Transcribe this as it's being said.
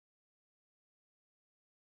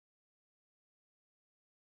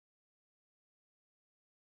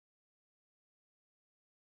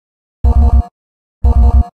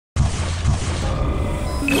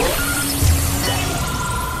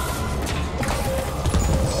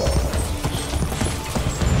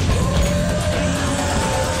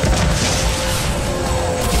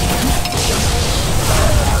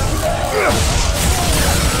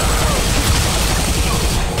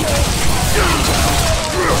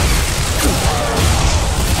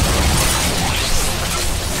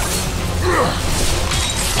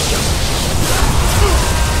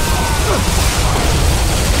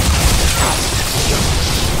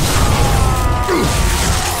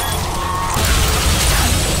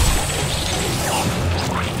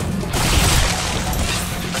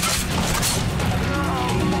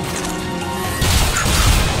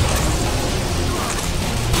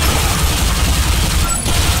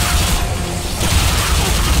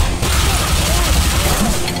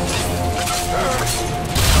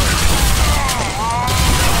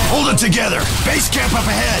it together! Base camp up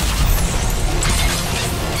ahead!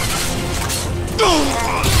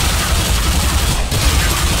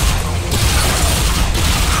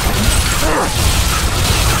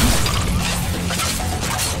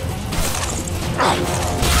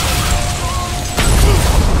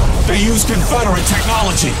 They use Confederate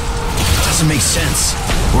technology. Doesn't make sense.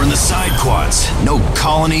 We're in the side quads. No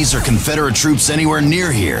colonies or Confederate troops anywhere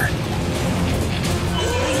near here.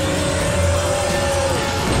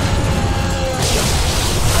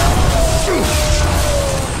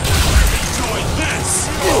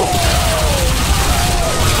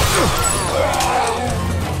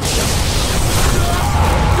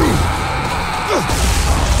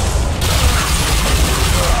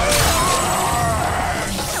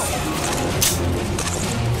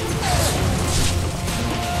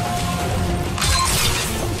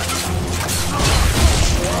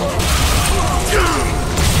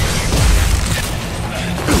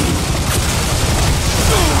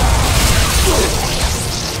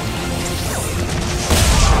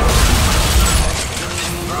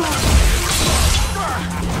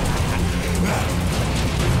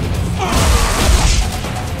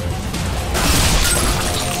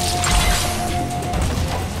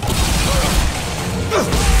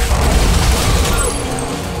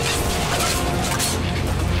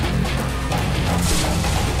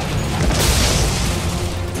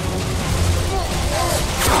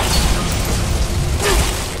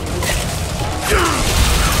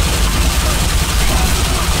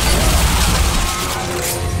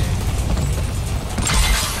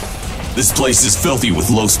 This place is filthy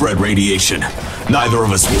with low-spread radiation. Neither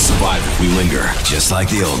of us will survive if we linger. Just like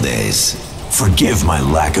the old days. Forgive my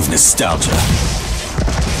lack of nostalgia.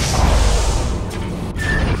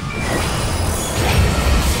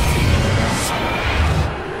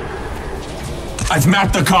 I've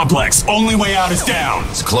mapped the complex. Only way out is down.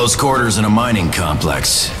 It's close quarters in a mining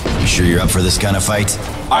complex. You sure you're up for this kind of fight?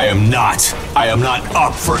 I am not. I am not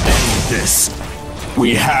up for any of this.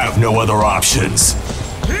 We have no other options.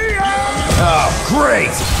 Oh, great!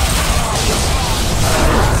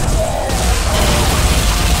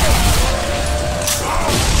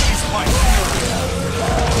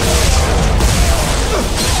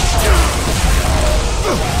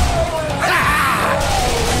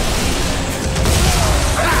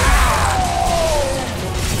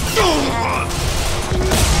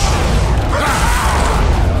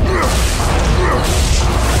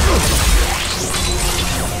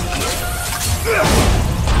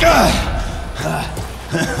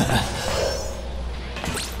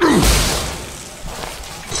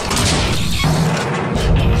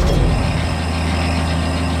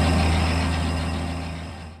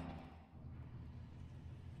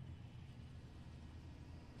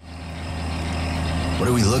 What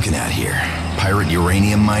are we looking at here? Pirate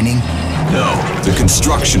uranium mining? No, the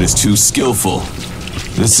construction is too skillful.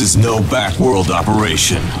 This is no backworld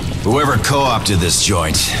operation. Whoever co-opted this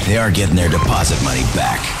joint, they are getting their deposit money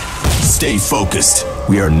back. Stay focused.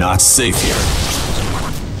 We are not safe here.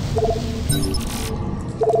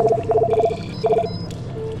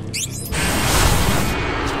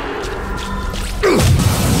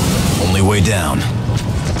 Only way down.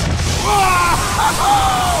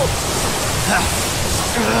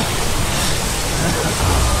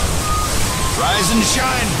 Rise and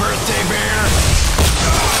shine, birthday bear!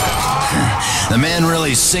 The man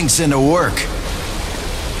really sinks into work.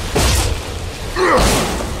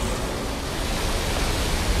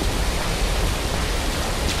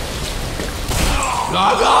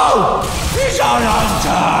 Sluggo! He's out on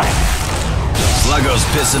time! Sluggo's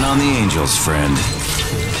pissing on the angels, friend.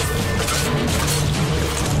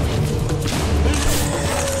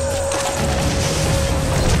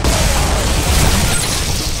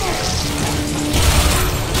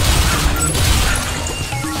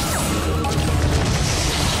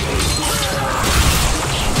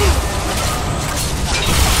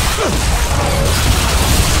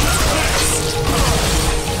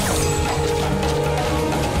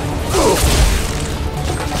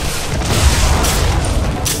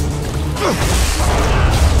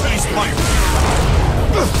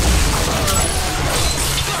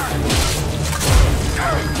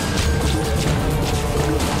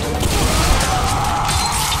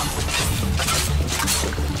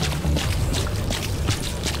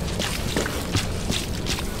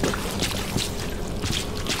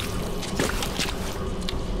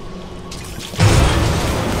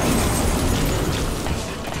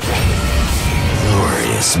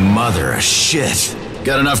 Mother of shit.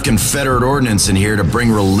 Got enough Confederate ordnance in here to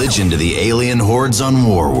bring religion to the alien hordes on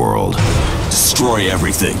War World. Destroy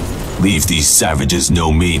everything. leave these savages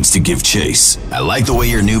no means to give chase. I like the way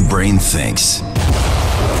your new brain thinks.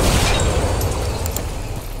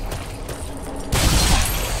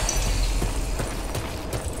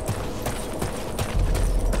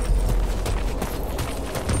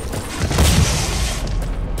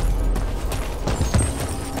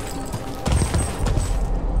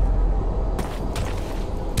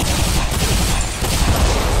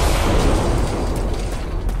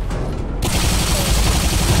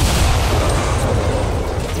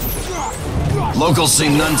 Locals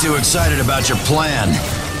seem none too excited about your plan.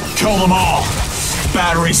 Kill them all.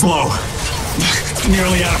 Battery's low.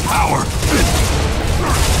 Nearly out of power.